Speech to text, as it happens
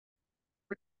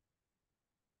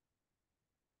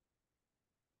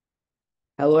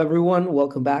Hello, everyone.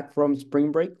 Welcome back from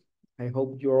spring break. I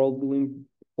hope you're all doing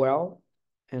well,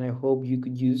 and I hope you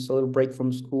could use a little break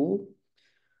from school.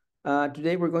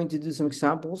 Today, we're going to do some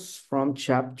examples from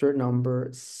chapter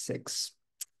number 6.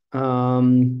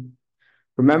 Um,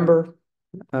 Remember,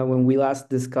 when we last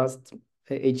discussed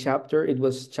a chapter, it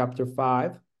was chapter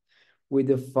 5. We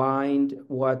defined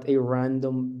what a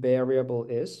random variable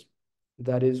is.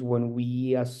 That is when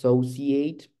we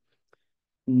associate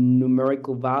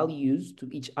numerical values to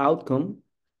each outcome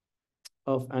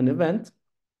of an event,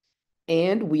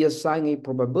 and we assign a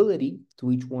probability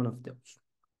to each one of those.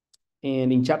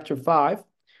 And in chapter 5,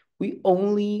 we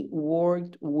only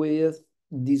worked with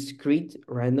discrete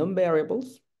random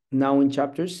variables. Now in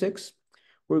chapter 6,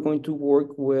 we're going to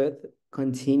work with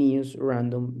continuous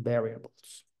random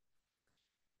variables.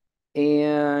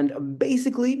 And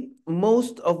basically,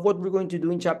 most of what we're going to do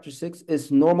in chapter 6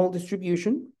 is normal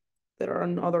distribution. There are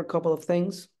another couple of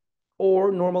things,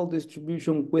 or normal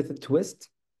distribution with a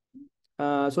twist.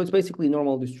 So it's basically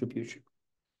normal distribution.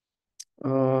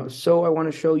 So I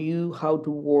want to show you how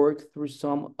to work through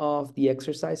some of the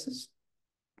exercises.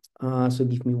 So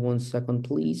give me 1 second,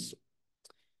 please.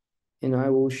 And I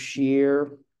will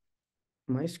share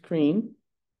my screen.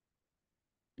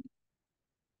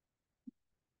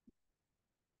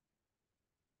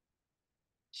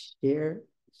 Share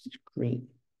screen.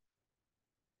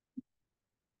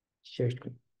 Share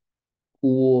screen.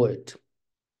 Good.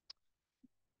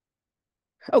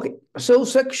 Okay, so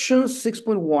section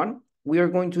 6.1, we are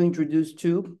going to introduce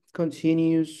two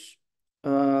continuous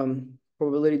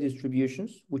probability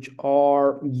distributions, which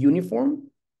are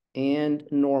uniform and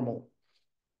normal.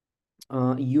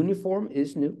 Uniform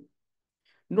is new.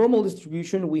 Normal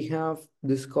distribution we have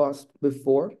discussed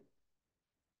before,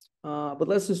 but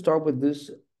let's just start with this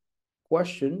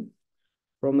question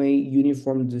from a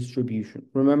uniform distribution.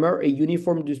 Remember, a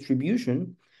uniform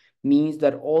distribution means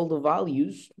that all the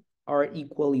values are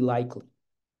equally likely.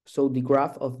 So the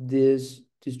graph of this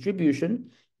distribution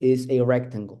is a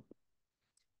rectangle.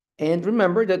 And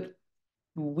remember that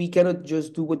we cannot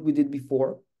just do what we did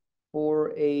before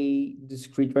for a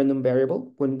discrete random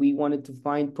variable. When we wanted to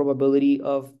find probability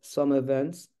of some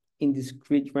events in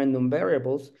discrete random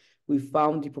variables, we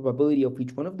found the probability of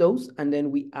each one of those, and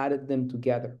then we added them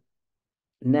together.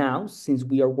 Now, since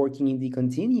we are working in the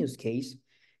continuous case,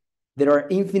 there are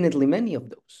infinitely many of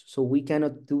those, so we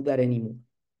cannot do that anymore.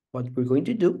 What we're going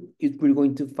to do is we're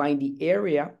going to find the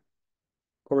area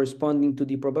corresponding to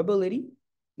the probability,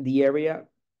 the area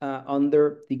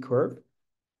under the curve,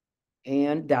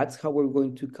 and that's how we're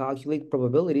going to calculate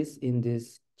probabilities in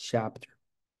this chapter.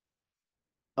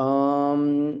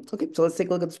 Okay, so let's take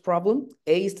a look at this problem.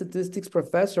 A statistics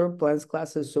professor plans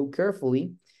classes so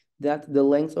carefully that the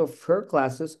length of her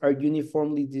classes are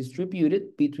uniformly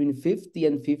distributed between 50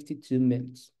 and 52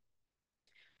 minutes.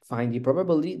 Find the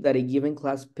probability that a given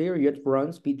class period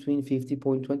runs between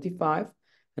 50.25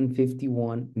 and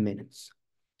 51 minutes.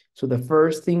 So the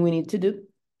first thing we need to do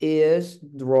is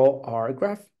draw our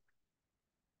graph.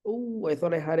 Oh, I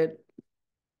thought I had it.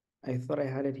 I thought I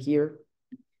had it here.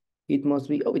 It must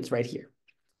be, oh, it's right here.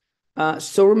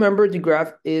 So remember, the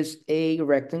graph is a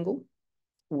rectangle.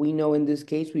 We know in this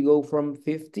case, we go from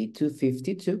 50 to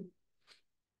 52.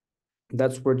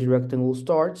 That's where the rectangle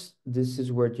starts. This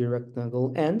is where the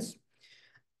rectangle ends.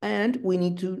 And we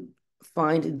need to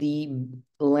find the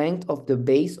length of the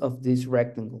base of this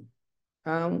rectangle.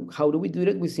 How do we do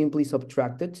that? We simply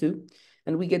subtract the 2,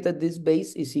 and we get that this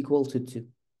base is equal to 2.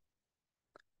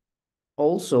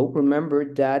 Also,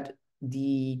 remember that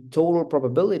the total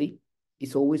probability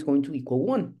is always going to equal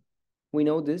 1. We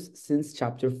know this since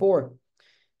chapter 4.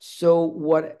 So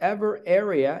whatever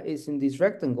area is in this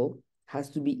rectangle has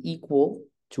to be equal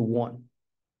to 1.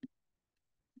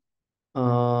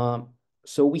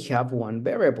 So we have one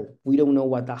variable. We don't know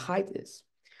what the height is,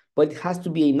 but it has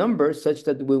to be a number such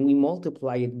that when we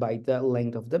multiply it by the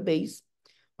length of the base,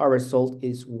 our result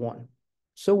is 1.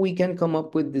 So we can come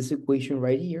up with this equation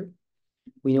right here.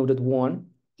 We know that 1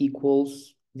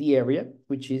 equals the area,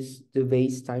 which is the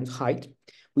base times height.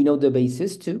 We know the base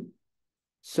is 2.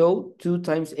 So 2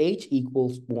 times h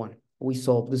equals 1. We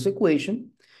solve this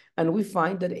equation, and we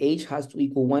find that h has to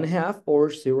equal 1/2 or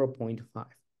 0.5.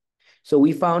 So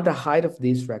we found the height of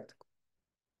this rectangle.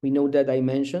 We know the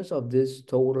dimensions of this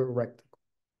total rectangle.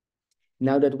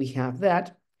 Now that we have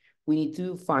that, we need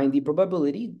to find the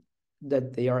probability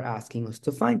that they are asking us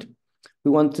to find. We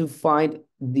want to find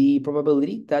the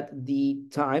probability that the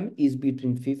time is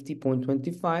between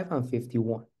 50.25 and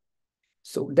 51.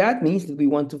 So that means that we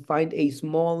want to find a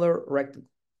smaller rectangle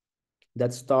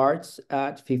that starts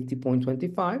at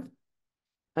 50.25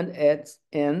 and it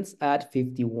ends at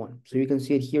 51. So you can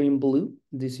see it here in blue.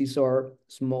 This is our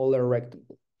smaller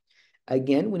rectangle.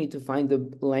 Again, we need to find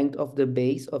the length of the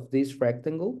base of this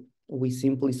rectangle. We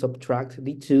simply subtract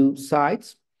the two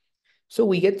sides. So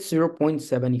we get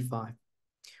 0.75.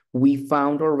 We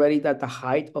found already that the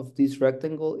height of this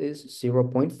rectangle is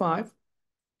 0.5.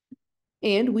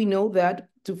 And we know that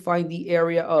to find the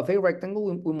area of a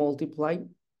rectangle, we multiply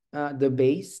the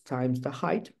base times the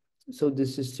height. So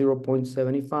this is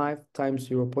 0.75 times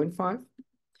 0.5.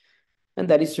 And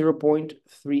that is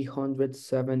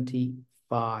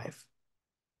 0.375.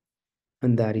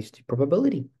 And that is the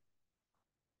probability.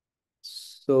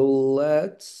 So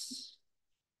let's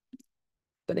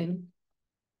put that in.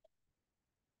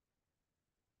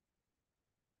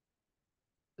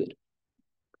 Good.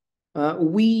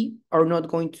 We are not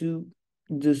going to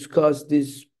discuss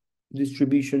this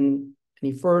distribution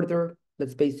any further.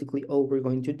 That's basically all we're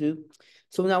going to do.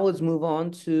 So now let's move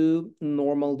on to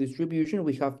normal distribution.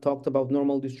 We have talked about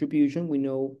normal distribution. We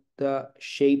know the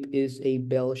shape is a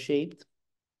bell-shaped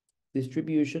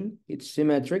distribution. It's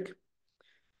symmetric.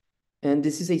 And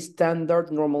this is a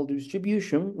standard normal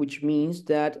distribution, which means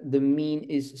that the mean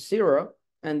is 0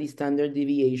 and the standard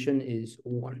deviation is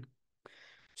 1.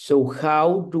 So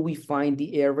how do we find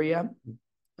the area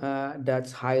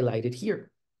that's highlighted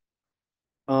here?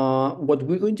 What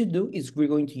we're going to do is we're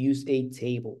going to use a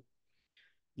table.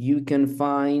 You can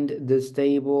find this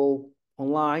table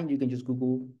online. You can just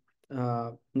Google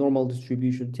normal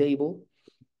distribution table.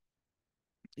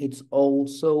 It's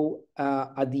also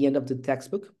at the end of the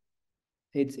textbook.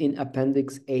 It's in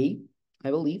Appendix A, I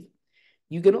believe.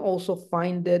 You can also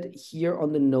find it here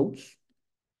on the notes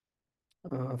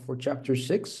for Chapter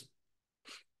 6,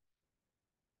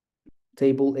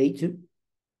 Table A2.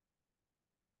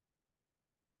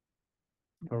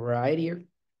 Right here.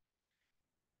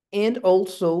 And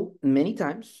also, many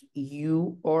times,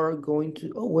 you are going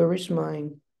to, oh, where's my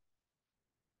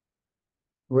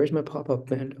pop-up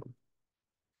window?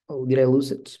 Oh, did I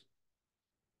lose it?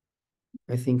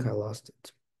 I think I lost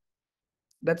it.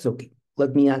 That's okay.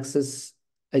 Let me access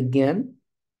again.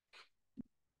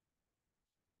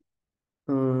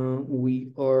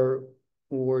 We are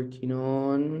working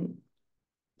on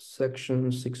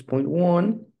section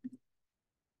 6.1.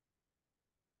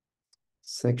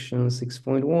 Section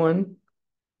 6.1,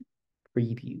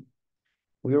 preview.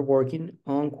 We are working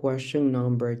on question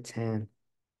number 10.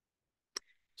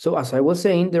 So as I was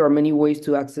saying, there are many ways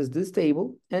to access this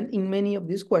table. And in many of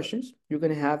these questions, you're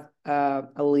going to have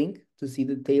a link to see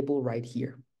the table right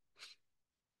here.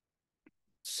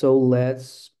 So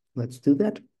let's do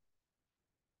that.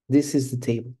 This is the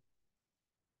table.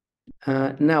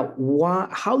 Now,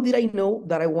 how did I know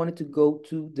that I wanted to go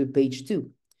to the page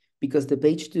 2? Because the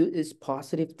page 2 is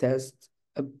positive test,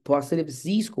 positive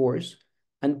z-scores,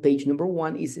 and page number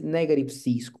 1 is negative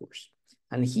z-scores.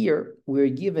 And here we're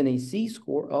given a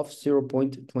z-score of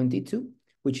 0.22,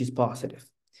 which is positive.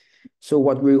 So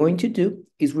what we're going to do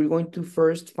is we're going to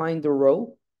first find the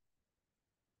row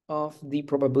of the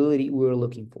probability we're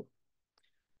looking for.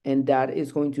 And that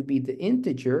is going to be the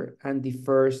integer and the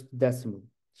first decimal.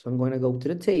 So I'm going to go to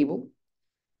the table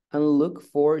and look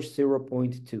for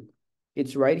 0.2.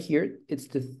 It's right here. It's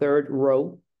the third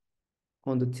row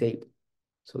on the table.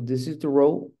 So this is the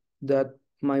row that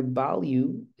my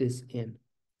value is in.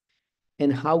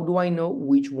 And how do I know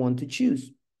which one to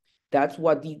choose? That's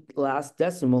what the last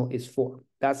decimal is for.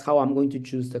 That's how I'm going to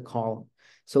choose the column.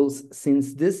 So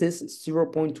since this is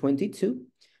 0.22,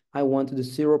 I want the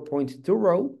 0.2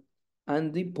 row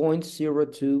and the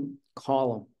 0.02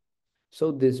 column.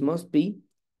 So this must be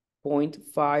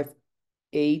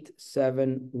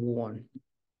 0.5871.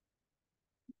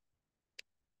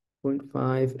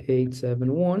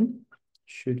 0.5871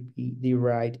 should be the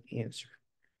right answer.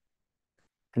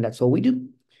 And that's all we do.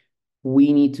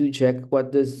 We need to check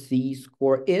what the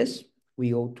z-score is. We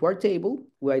go to our table,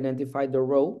 we identify the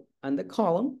row and the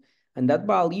column, and that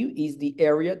value is the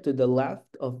area to the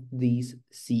left of this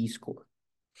z-score.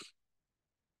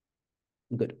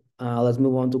 Good. Let's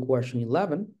move on to question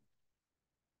 11,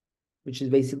 which is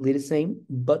basically the same,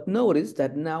 but notice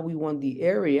that now we want the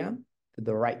area to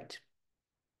the right.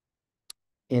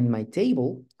 And my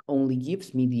table only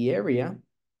gives me the area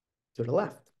to the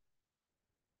left.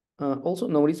 Also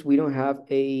notice we don't have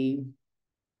a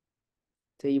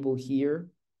table here.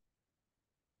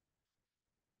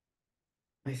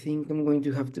 I think I'm going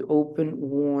to have to open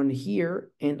one here,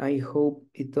 and I hope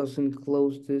it doesn't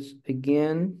close this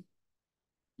again.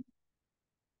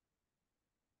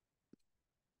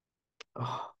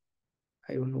 Oh,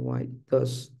 I don't know why it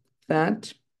does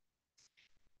that.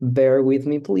 Bear with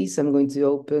me, please. I'm going to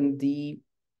open the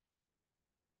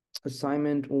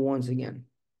assignment once again.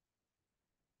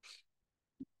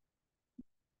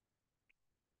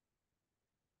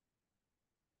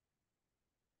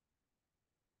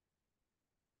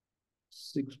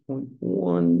 Six point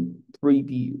one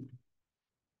preview.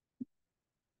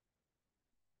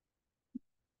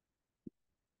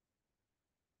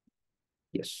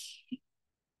 Yes.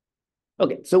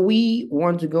 Okay, so we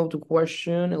want to go to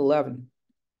question 11.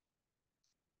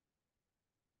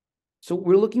 So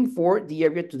we're looking for the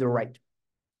area to the right.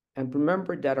 And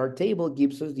remember that our table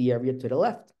gives us the area to the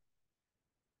left.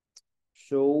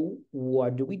 So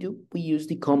what do? We use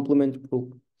the complement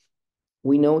rule.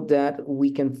 We know that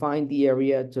we can find the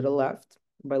area to the left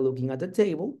by looking at the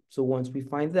table. So once we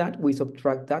find that, we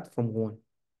subtract that from 1,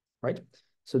 right?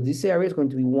 So this area is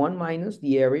going to be 1 minus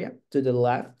the area to the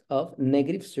left of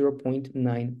negative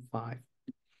 0.95.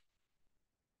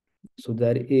 So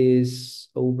that is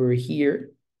over here.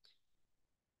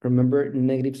 Remember,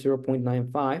 negative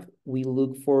 0.95. We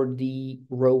look for the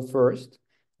row first,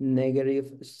 negative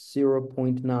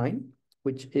 0.9,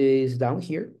 which is down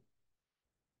here.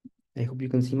 I hope you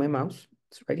can see my mouse.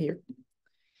 It's right here.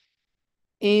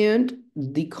 And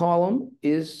the column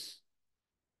is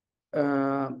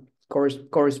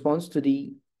corresponds to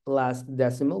the last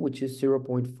decimal, which is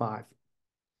 0.5.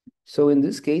 So in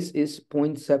this case is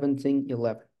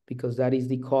 0.1711 because that is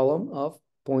the column of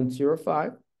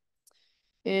 0.05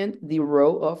 and the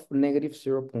row of negative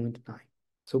 0.9.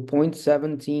 So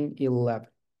 0.1711.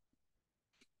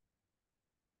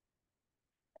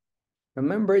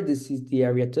 Remember, this is the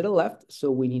area to the left,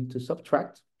 so we need to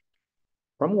subtract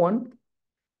from 1.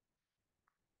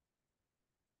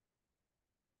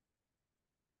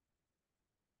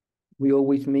 We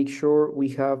always make sure we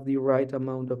have the right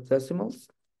amount of decimals.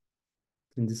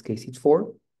 In this case, it's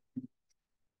 4.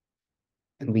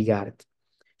 And we got it.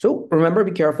 So remember,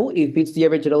 be careful. If it's the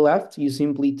area to the left, you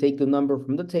simply take the number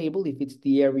from the table. If it's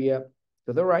the area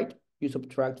to the right, you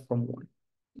subtract from 1.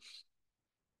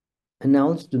 And now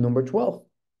let's do number 12.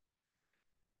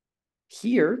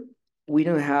 Here, we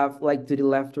don't have like to the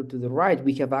left or to the right.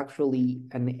 We have actually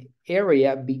an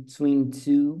area between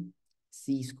two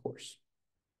z-scores.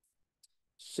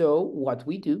 So what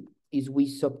we do is we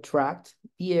subtract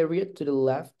the area to the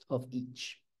left of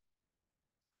each.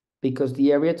 Because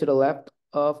the area to the left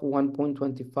of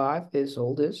 1.25 is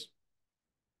all this.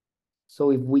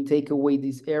 So if we take away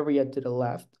this area to the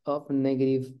left of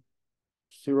negative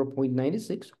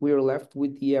 0.96, we are left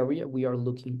with the area we are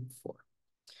looking for.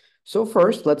 So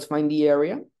first, let's find the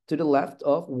area to the left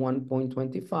of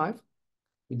 1.25.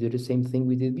 We do the same thing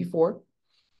we did before.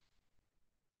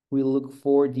 We look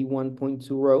for the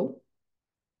 1.2 row,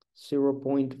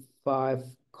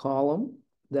 0.5 column,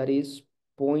 that is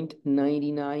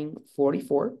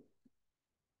 0.9944.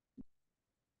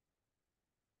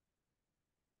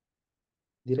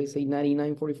 Did I say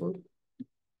 9944?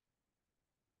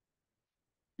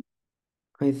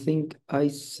 I think I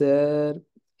said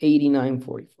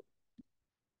 8944.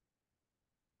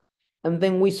 And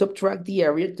then we subtract the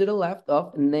area to the left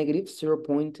of negative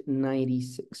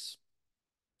 0.96.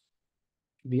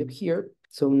 Be up here.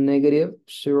 So negative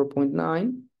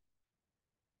 0.9.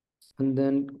 And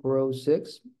then row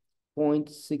 6,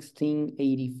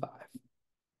 0.1685.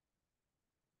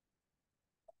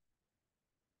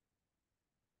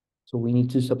 So we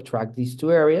need to subtract these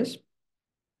two areas.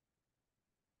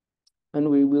 And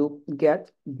we will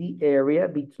get the area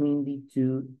between the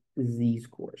two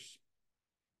z-scores.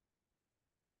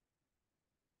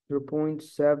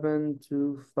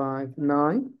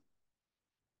 0.7259.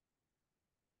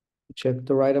 Check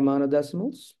the right amount of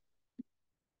decimals.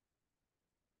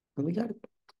 And we got it.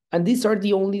 And these are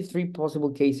the only 3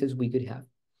 possible cases we could have.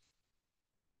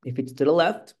 If it's to the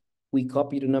left, we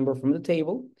copy the number from the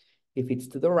table. If it's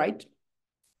to the right,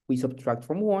 we subtract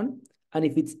from 1. And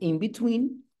if it's in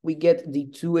between, we get the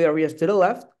 2 areas to the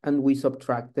left and we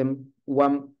subtract them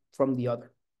one from the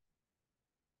other.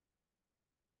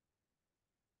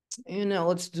 And now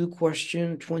let's do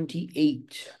question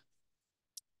 28.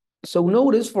 So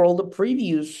notice for all the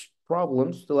previous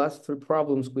problems, the last 3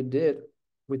 problems we did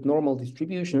with normal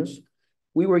distributions,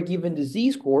 we were given the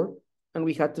z-score and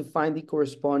we had to find the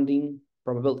corresponding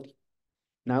probability.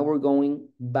 Now we're going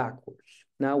backwards.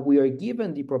 Now we are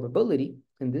given the probability.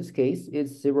 In this case,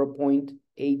 it's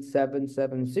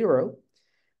 0.8770,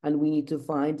 and we need to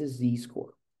find the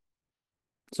z-score.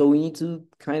 So we need to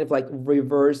kind of like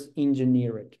reverse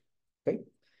engineer it, okay?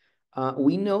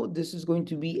 We know this is going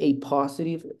to be a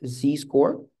positive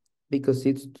z-score because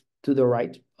it's to the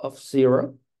right of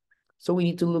 0. So we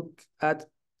need to look at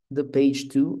the page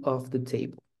 2 of the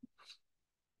table.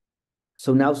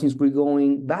 So now since we're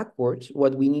going backwards,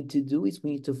 what we need to do is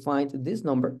we need to find this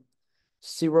number,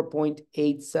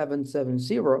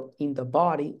 0.8770 in the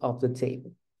body of the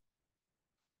table.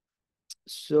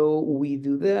 So we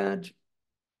do that.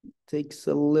 Takes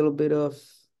a little bit of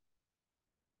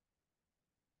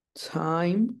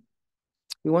time.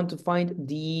 We want to find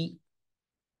the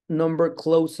number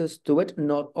closest to it.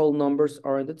 Not all numbers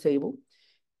are in the table.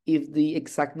 If the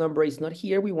exact number is not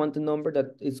here, we want the number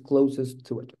that is closest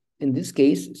to it. In this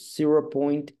case,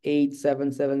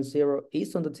 0.8770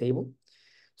 is on the table.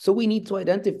 So we need to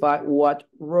identify what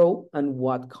row and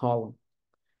what column.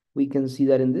 We can see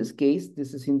that in this case,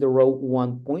 this is in the row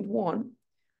 1.1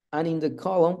 and in the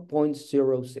column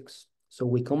 0.06. So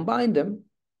we combine them,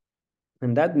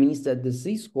 and that means that the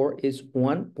z-score is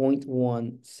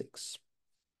 1.16.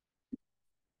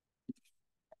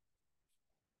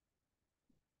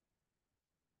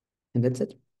 And that's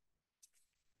it.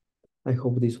 I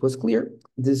hope this was clear.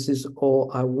 This is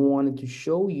all I wanted to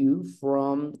show you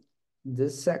from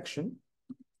this section.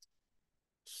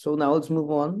 So now let's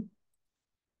move on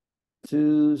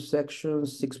to section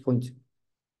 6.2.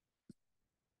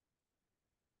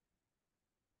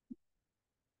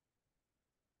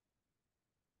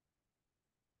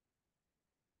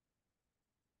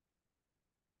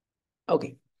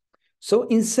 Okay, so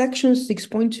in section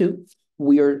 6.2,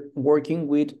 we are working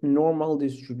with normal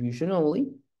distribution only.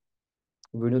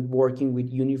 We're not working with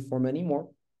uniform anymore.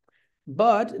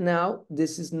 But now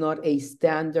this is not a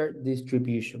standard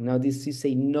distribution. Now this is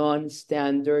a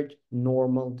non-standard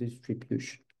normal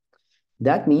distribution.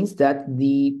 That means that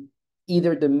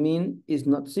either the mean is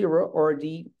not 0 or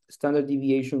the standard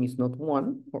deviation is not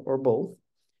 1 or both.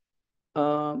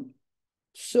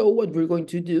 So what we're going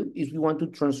to do is we want to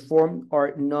transform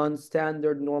our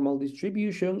non-standard normal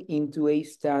distribution into a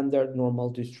standard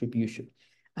normal distribution.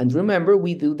 And remember,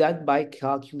 we do that by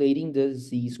calculating the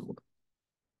z-score.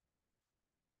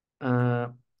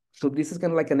 So this is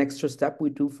kind of like an extra step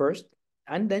we do first,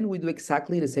 and then we do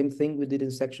exactly the same thing we did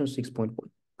in section 6.1.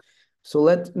 So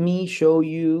let me show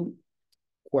you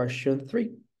question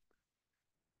 3.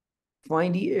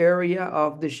 Find the area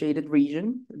of the shaded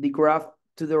region. The graph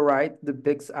to the right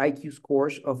depicts IQ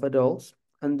scores of adults,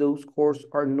 and those scores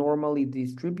are normally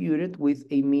distributed with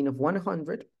a mean of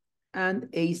 100 and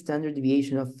a standard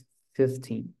deviation of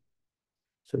 15.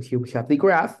 So here we have the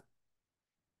graph.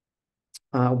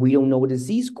 We don't know the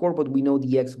z-score, but we know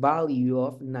the x value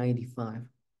of 95.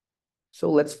 So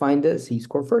let's find the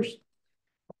z-score first.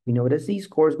 We know the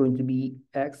z-score is going to be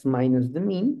x minus the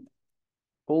mean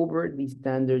over the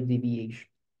standard deviation.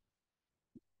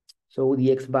 So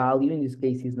the x value in this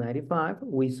case is 95.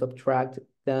 We subtract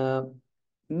the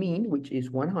mean, which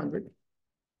is 100.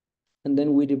 And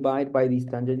then we divide by the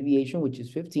standard deviation, which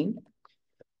is 15.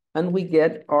 And we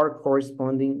get our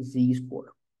corresponding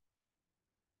z-score,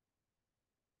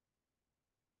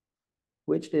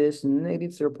 which is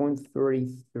negative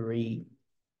 0.33.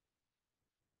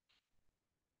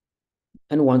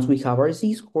 And once we have our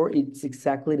z-score, it's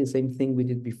exactly the same thing we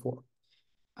did before.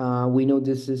 We know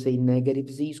this is a negative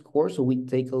z-score, so we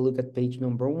take a look at page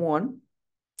number 1.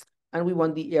 And we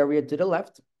want the area to the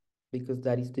left, because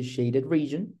that is the shaded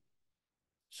region.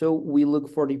 So we look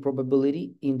for the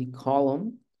probability in the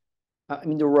column,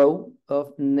 in the row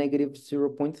of negative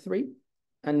 0.3,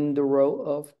 and in the row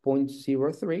of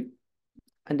 0.03.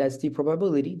 And that's the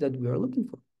probability that we are looking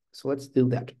for. So let's do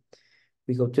that.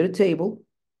 We go to the table.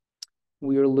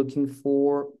 We are looking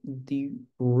for the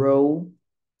row.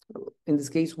 In this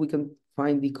case, we can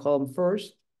find the column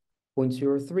first,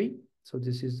 0.03. So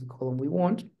this is the column we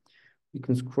want. We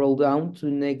can scroll down to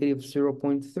negative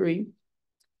 0.3.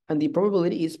 And the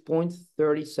probability is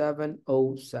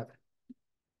 0.3707.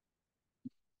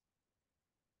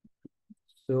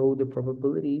 So the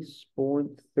probability is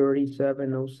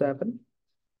 0.3707.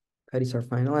 That is our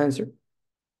final answer.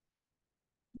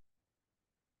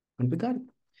 And we got it.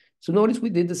 So notice we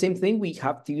did the same thing. We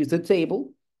have to use the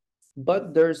table,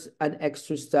 but there's an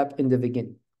extra step in the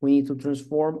beginning. We need to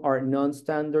transform our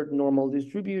non-standard normal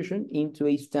distribution into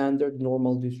a standard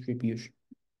normal distribution.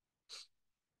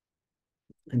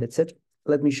 And that's it.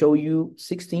 Let me show you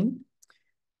 16,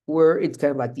 where it's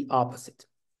kind of like the opposite,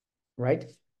 right?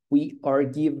 We are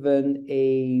given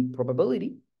a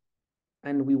probability,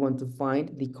 and we want to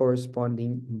find the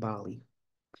corresponding value.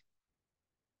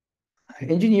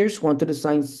 Engineers want to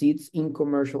design seats in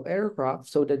commercial aircraft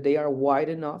so that they are wide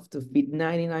enough to fit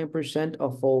 99%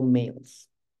 of all males.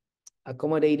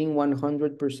 Accommodating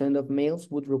 100% of males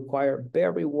would require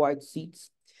very wide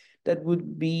seats that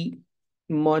would be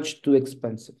much too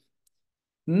expensive.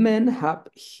 Men have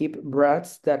hip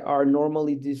breadths that are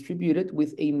normally distributed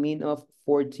with a mean of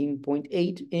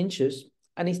 14.8 inches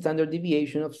and a standard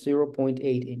deviation of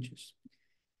 0.8 inches.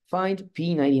 Find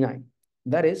P99.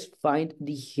 That is, find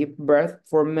the hip breadth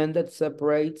for men that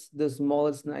separates the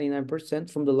smallest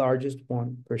 99% from the largest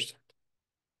 1%.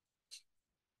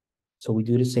 So we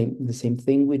do the same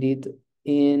thing we did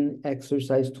in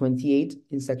exercise 28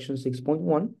 in section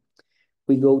 6.1.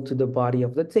 We go to the body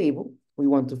of the table. We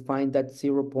want to find that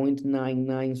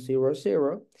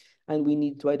 0.9900, and we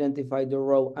need to identify the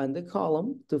row and the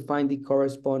column to find the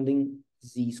corresponding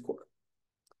z-score.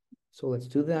 So let's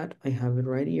do that. I have it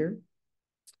right here.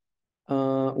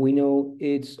 We know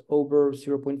it's over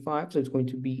 0.5, so it's going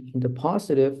to be in the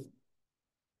positive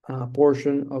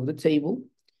portion of the table.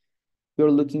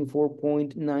 We're looking for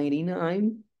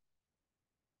 0.99,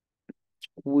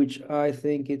 which I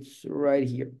think it's right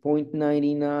here.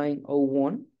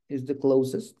 0.9901 is the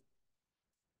closest.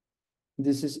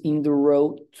 This is in the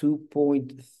row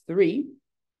 2.3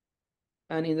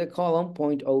 and in the column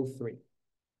 0.03.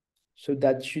 So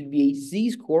that should be a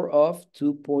z-score of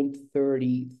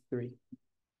 2.33.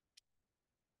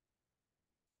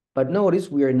 But notice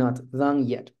we are not done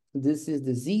yet. This is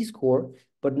the z-score,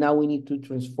 but now we need to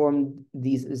transform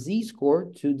this z-score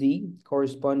to the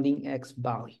corresponding x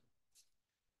value.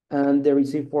 And there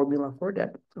is a formula for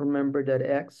that. Remember that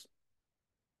x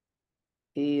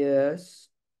is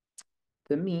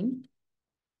the mean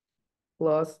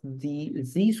plus the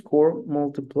z-score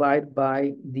multiplied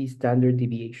by the standard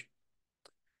deviation.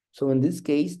 So in this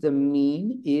case, the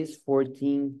mean is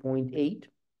 14.8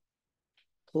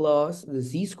 plus the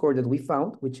z-score that we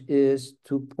found, which is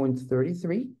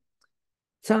 2.33,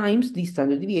 times the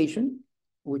standard deviation,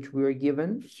 which we are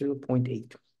given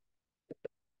 0.8.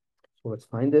 So let's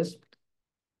find this.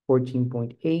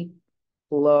 14.8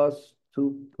 plus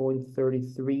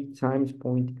 2.33 times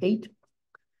 0.8,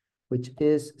 which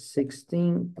is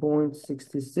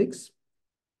 16.66.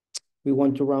 We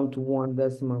want to round to 1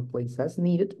 decimal place as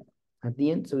needed at the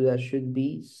end, so that should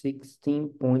be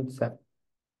 16.7.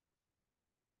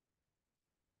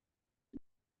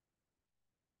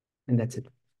 And that's it.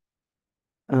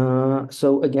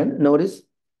 So again, notice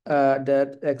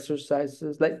that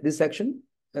exercises like this section,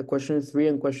 question 3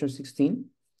 and question 16,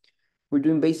 we're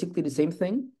doing basically the same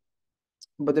thing,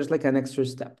 but there's like an extra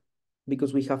step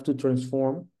because we have to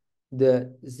transform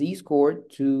the z-score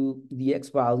to the x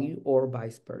value or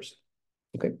vice versa.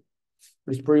 Okay,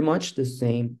 but it's pretty much the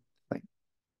same thing.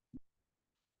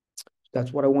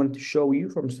 That's what I want to show you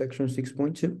from section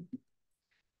 6.2.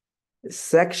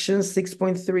 Section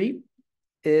 6.3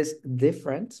 is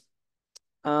different.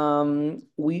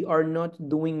 We are not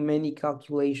doing many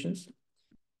calculations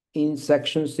in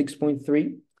section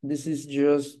 6.3. This is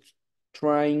just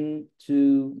trying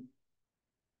to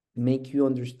make you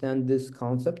understand this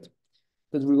concept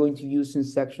that we're going to use in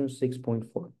section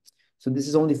 6.4. So this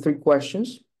is only 3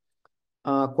 questions.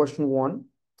 Question 1,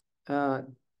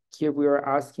 here we are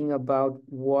asking about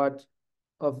what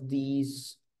of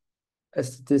these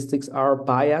statistics are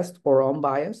biased or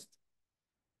unbiased.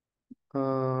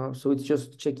 So it's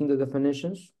just checking the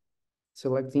definitions,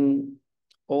 selecting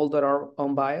all that are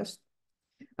unbiased.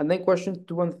 And then question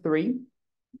 2 and 3,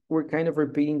 we're kind of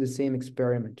repeating the same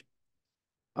experiment.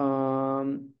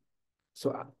 So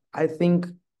I think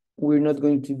we're not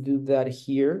going to do that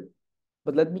here,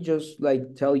 but let me just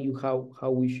like tell you how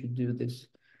we should do this.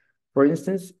 For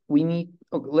instance, we need,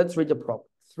 okay, let's read the problem.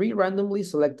 3 randomly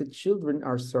selected children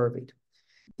are surveyed.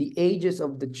 The ages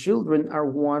of the children are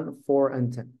 1, 4,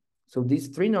 and 10. So these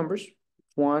 3 numbers,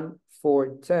 1,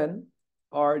 4, 10,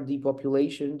 are the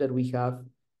population that we have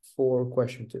for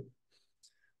question 2.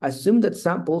 Assume that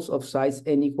samples of size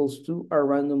n equals 2 are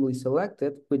randomly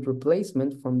selected with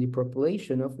replacement from the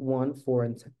population of 1, 4,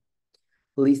 and 10.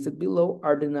 Listed below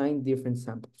are the 9 different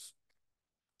samples.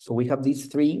 So we have these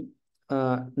 3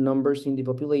 numbers in the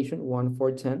population, 1,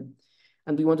 4, 10,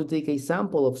 and we want to take a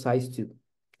sample of size 2.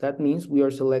 That means we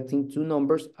are selecting 2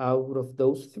 numbers out of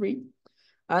those 3,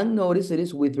 and notice it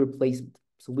is with replacement,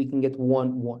 so we can get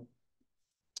 1,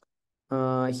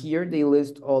 1. Here they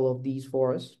list all of these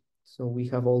for us. So we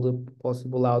have all the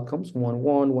possible outcomes, 1,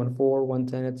 1, 1, 4, 1,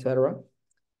 10, etc.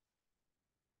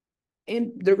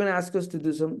 And they're going to ask us to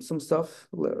do some stuff.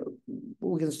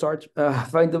 We can start,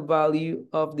 find the value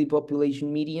of the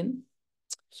population median.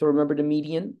 So remember, the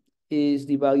median is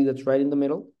the value that's right in the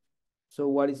middle. So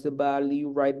what is the value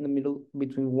right in the middle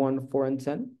between 1, 4, and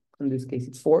 10? In this case,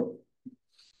 it's 4.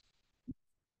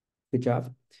 Good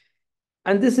job.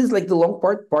 And this is like the long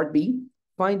part, part B.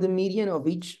 Find the median of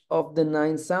each of the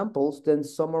 9 samples, then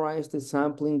summarize the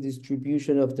sampling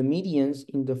distribution of the medians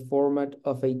in the format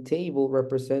of a table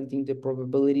representing the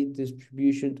probability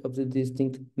distribution of the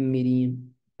distinct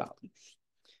median values.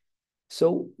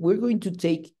 So we're going to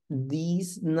take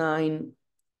these 9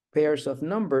 pairs of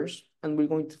numbers and we're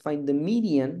going to find the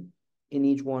median in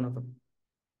each one of them.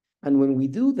 And when we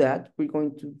do that, we're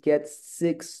going to get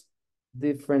 6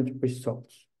 different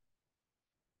results.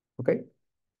 Okay?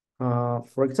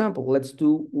 For example, let's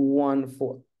do 1,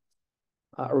 4.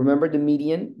 Remember the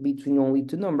median between only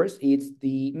 2 numbers, it's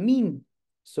the mean.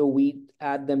 So we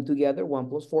add them together, 1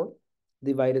 plus 4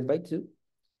 divided by 2,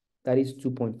 that is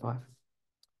 2.5.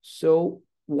 So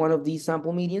one of these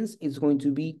sample medians is going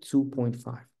to be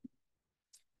 2.5.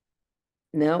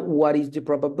 Now, what is the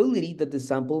probability that the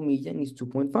sample median is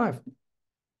 2.5?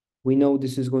 We know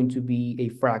this is going to be a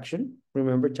fraction.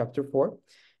 Remember chapter 4.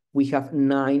 We have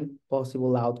 9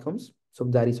 possible outcomes. So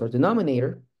that is our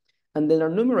denominator. And then our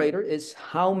numerator is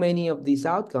how many of these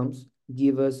outcomes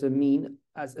give us a mean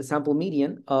as a sample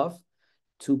median of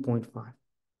 2.5.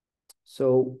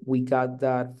 So we got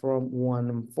that from 1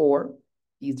 and 4.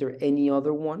 Is there any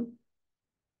other one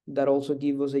that also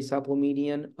gives us a sample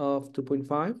median of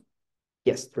 2.5?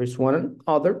 Yes, there's one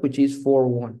other, which is 4,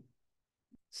 1.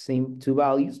 Same 2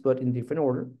 values, but in different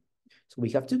order. So we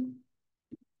have 2.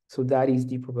 So that is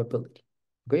the probability.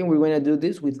 Okay, and we're going to do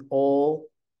this with all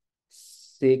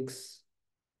 6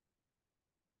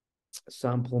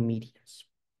 sample medians.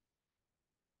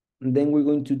 And then we're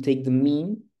going to take the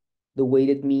mean, the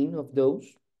weighted mean of those.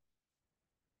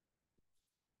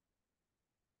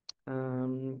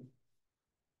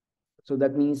 So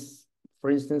that means,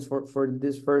 for instance, for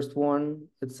this first one,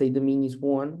 let's say the mean is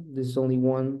 1. This is only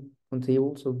one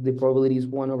table, so the probability is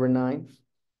 1/9.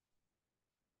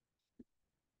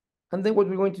 And then what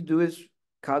we're going to do is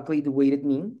calculate the weighted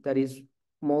mean, that is,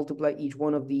 multiply each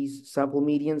one of these sample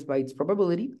medians by its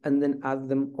probability, and then add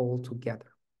them all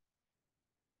together.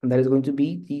 And that is going to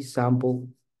be the sample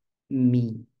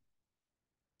mean,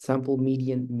 sample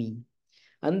median mean.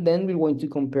 And then we're going to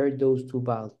compare those 2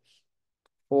 values,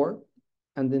 4,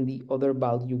 and then the other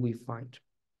value we find.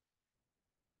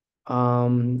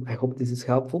 I hope this is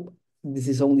helpful. This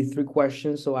is only 3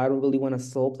 questions, so I don't really want to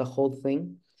solve the whole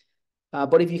thing.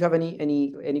 But if you have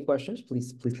any questions,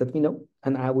 please let me know,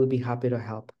 and I will be happy to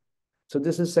help. So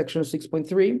this is section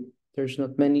 6.3. There's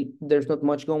not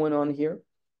much going on here.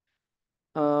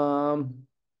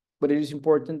 But it is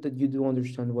important that you do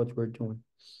understand what we're doing.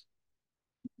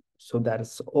 So that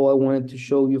is all I wanted to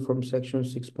show you from section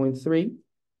 6.3.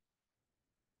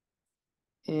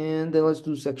 And then let's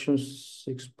do section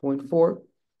 6.4,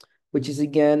 which is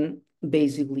again,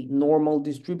 basically normal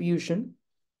distribution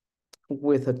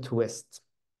with a twist.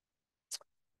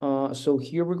 So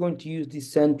here we're going to use the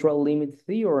central limit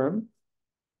theorem.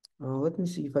 Let me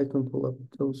see if I can pull up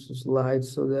those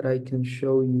slides so that I can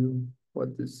show you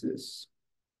what this is.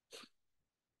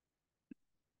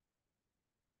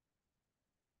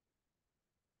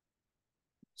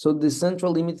 So the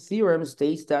central limit theorem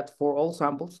states that for all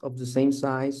samples of the same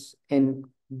size and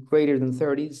greater than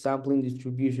 30, the sampling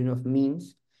distribution of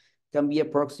means can be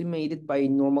approximated by a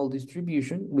normal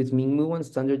distribution with mean mu and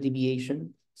standard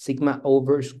deviation sigma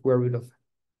over square root of.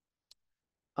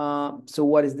 So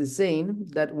what is this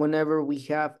saying? That whenever we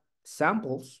have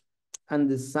samples and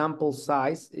the sample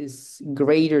size is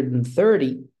greater than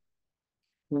 30,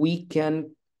 we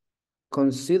can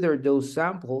consider those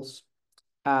samples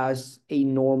as a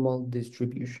normal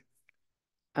distribution.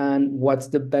 And what's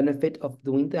the benefit of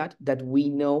doing that? That we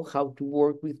know how to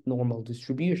work with normal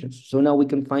distributions. So now we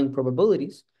can find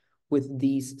probabilities with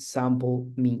these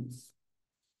sample means.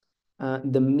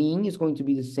 The mean is going to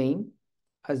be the same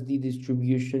as the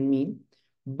distribution mean,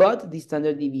 but the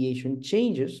standard deviation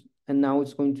changes, and now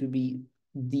it's going to be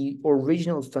the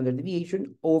original standard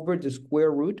deviation over the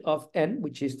square root of n,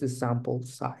 which is the sample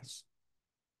size.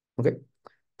 Okay,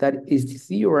 that is the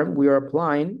theorem we are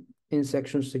applying in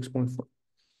section 6.4.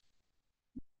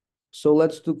 So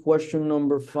let's do question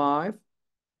number 5.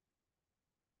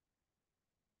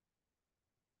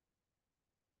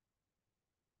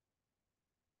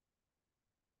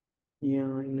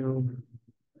 Yeah, I know.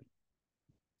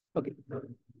 Okay.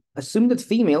 Assume that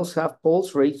females have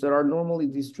pulse rates that are normally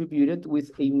distributed with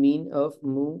a mean of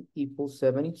mu equals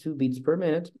 72 beats per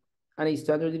minute and a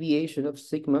standard deviation of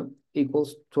sigma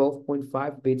equals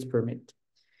 12.5 beats per minute.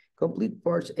 Complete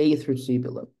parts A through C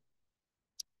below.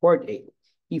 Part A.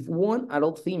 If one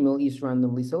adult female is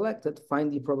randomly selected,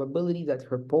 find the probability that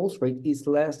her pulse rate is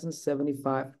less than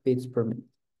 75 beats per minute.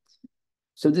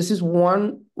 So this is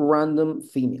one random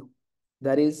female.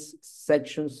 That is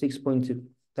section 6.2.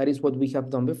 That is what we have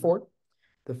done before.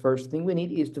 The first thing we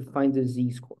need is to find the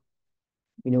z-score.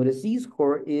 We know the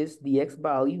z-score is the x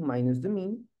value minus the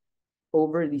mean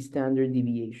over the standard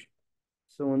deviation.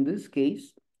 So in this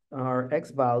case, our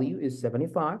x value is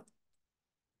 75.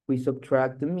 We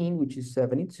subtract the mean, which is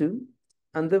 72,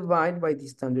 and divide by the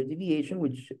standard deviation,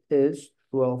 which is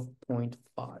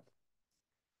 12.5.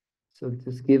 So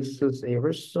this gives us a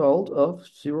result of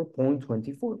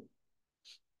 0.24.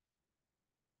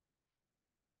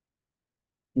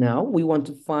 Now we want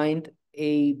to find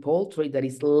a poll trait that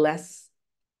is less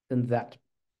than that.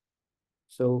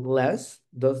 So less,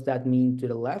 does that mean to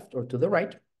the left or to the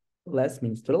right? Less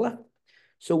means to the left.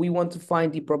 So we want to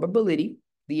find the probability,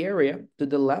 the area to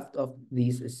the left of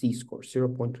these z-score,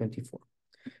 0.24.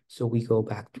 So we go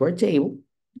back to our table.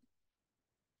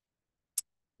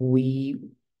 We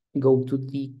go to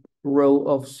the row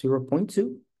of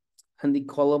 0.2 and the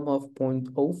column of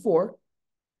 0.04,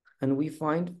 and we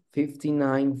find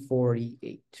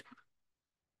 5948.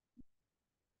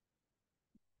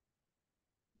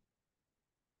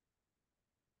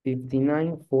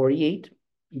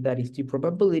 That is the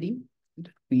probability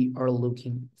that we are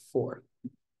looking for.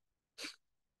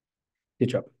 Good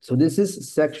job. So this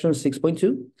is section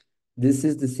 6.2. This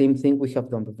is the same thing we have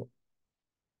done before.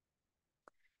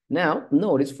 Now,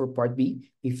 notice for part B,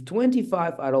 if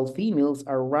 25 adult females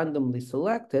are randomly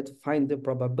selected, find the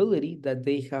probability that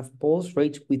they have pulse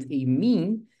rates with a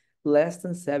mean less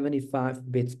than 75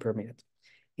 beats per minute.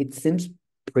 It seems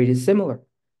pretty similar.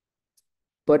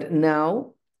 But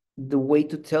now, the way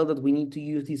to tell that we need to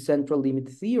use the central limit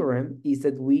theorem is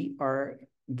that we are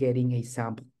getting a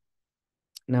sample.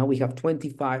 Now we have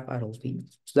 25 adult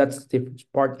females. So that's the difference.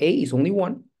 Part A is only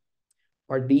 1.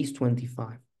 Part B is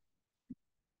 25.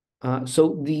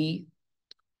 So the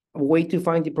way to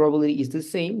find the probability is the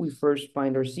same. We first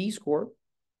find our z-score,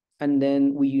 and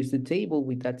then we use the table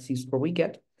with that z-score we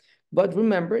get. But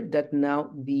remember that now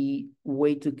the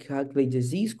way to calculate the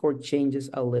z-score changes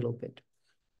a little bit.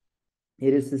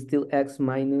 It is still x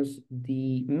minus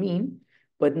the mean,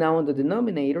 but now on the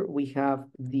denominator, we have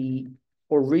the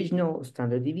original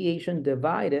standard deviation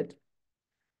divided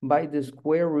by the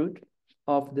square root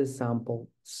of the sample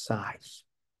size.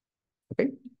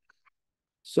 Okay?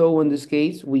 So in this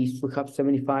case, we have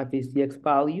 75 is the x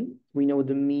value. We know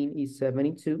the mean is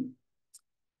 72.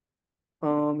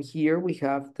 Here we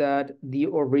have that the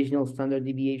original standard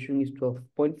deviation is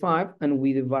 12.5, and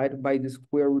we divide by the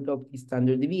square root of the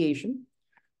standard deviation,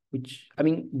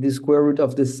 the square root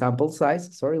of the sample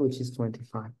size, sorry, which is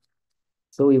 25.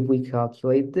 So if we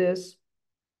calculate this,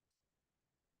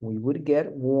 we would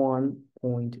get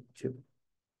 1.2.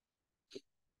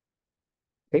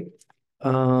 Okay.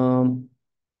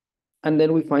 And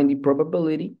then we find the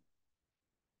probability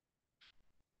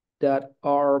that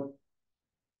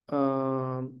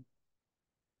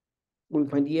we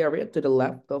find the area to the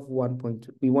left of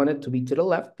 1.2. We want it to be to the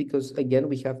left because, again,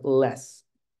 we have less.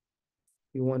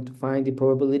 We want to find the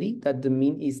probability that the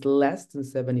mean is less than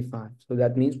 75. So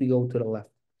that means we go to the left.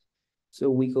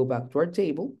 So we go back to our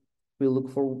table. We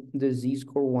look for the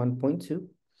z-score 1.2.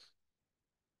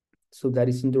 So that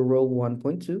is in the row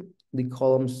 1.2, the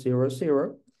column 0,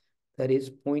 0. That is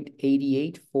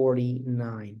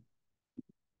 0.8849.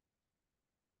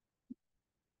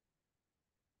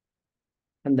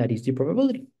 And that is the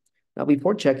probability. Now,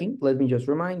 before checking, let me just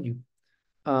remind you.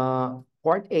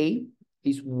 Part A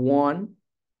is one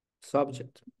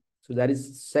subject. So that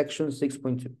is section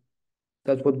 6.2.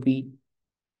 That's what we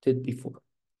did before.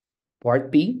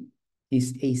 Part B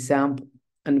is a sample,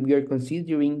 and we are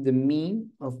considering the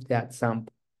mean of that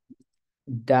sample.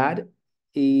 That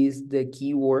is the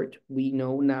keyword. We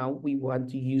know now we want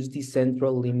to use the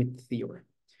central limit theorem.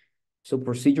 So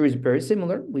procedure is very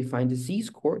similar. We find the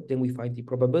z-score, then we find the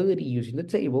probability using the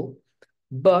table,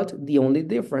 but the only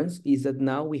difference is that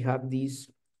now we have these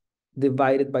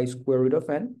divided by square root of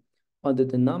n on the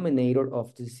denominator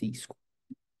of the z-score.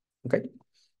 Okay?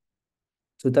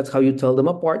 So that's how you tell them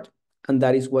apart, and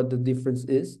that is what the difference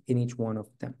is in each one of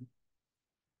them.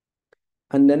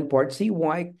 And then part C,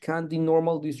 why can't the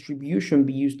normal distribution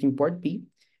be used in part B,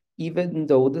 even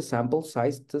though the sample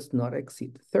size does not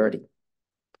exceed 30?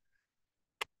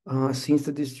 Since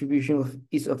the distribution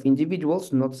is of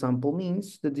individuals, not sample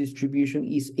means, the distribution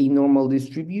is a normal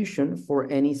distribution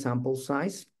for any sample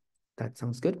size. That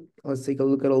sounds good. Let's take a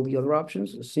look at all the other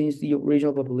options. Since the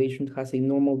original population has a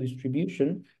normal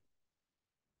distribution,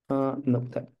 no,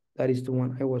 that is the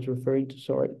one I was referring to,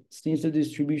 sorry. Since the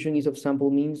distribution is of sample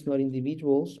means, not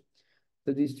individuals,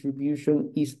 the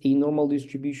distribution is a normal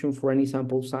distribution for any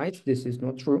sample size. This is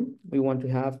not true. We want to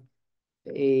have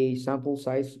a sample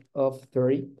size of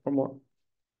 30 or more.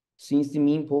 since the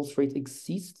mean pulse rate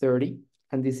exceeds 30,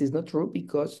 and this is not true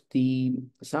because the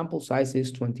sample size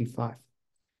is 25.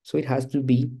 So it has to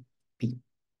be P.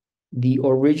 The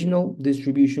original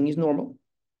distribution is normal,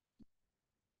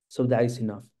 so that is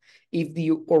enough. If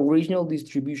the original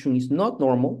distribution is not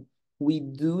normal, we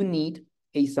do need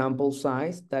a sample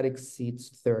size that exceeds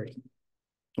 30.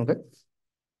 Okay.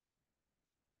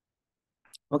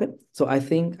 Okay, so I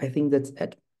think that's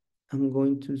it. I'm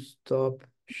going to stop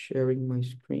sharing my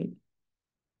screen.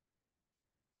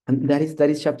 And that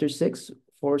is chapter 6,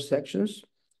 4 sections.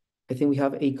 I think we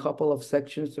have a couple of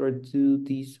sections that are due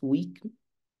this week.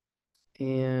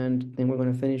 And then we're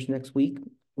going to finish next week.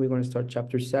 We're going to start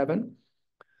chapter 7.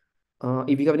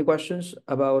 If you have any questions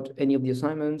about any of the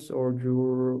assignments or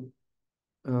your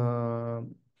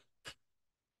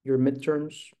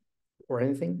midterms or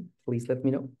anything, please let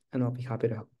me know and I'll be happy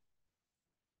to help.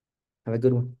 Have a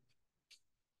good one.